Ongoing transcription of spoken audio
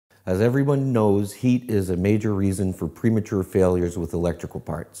As everyone knows, heat is a major reason for premature failures with electrical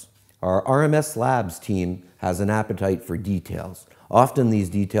parts. Our RMS Labs team has an appetite for details. Often these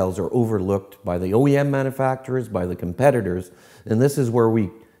details are overlooked by the OEM manufacturers, by the competitors, and this is where we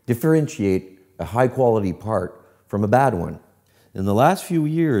differentiate a high-quality part from a bad one. In the last few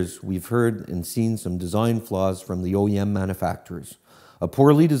years, we've heard and seen some design flaws from the OEM manufacturers. A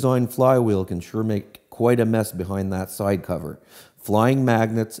poorly designed flywheel can sure make quite a mess behind that side cover. Flying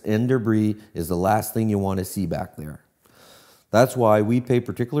magnets and debris is the last thing you want to see back there. That's why we pay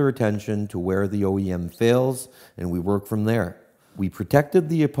particular attention to where the OEM fails, and we work from there. We protected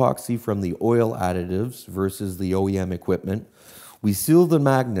the epoxy from the oil additives versus the OEM equipment. We seal the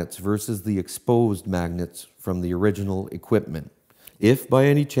magnets versus the exposed magnets from the original equipment. If by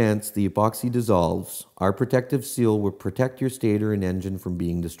any chance the epoxy dissolves, our protective seal will protect your stator and engine from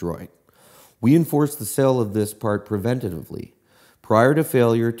being destroyed. We enforce the sale of this part preventatively, prior to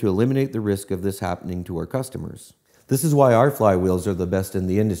failure, to eliminate the risk of this happening to our customers. This is why our flywheels are the best in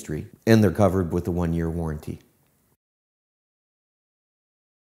the industry, and they're covered with a 1-year warranty.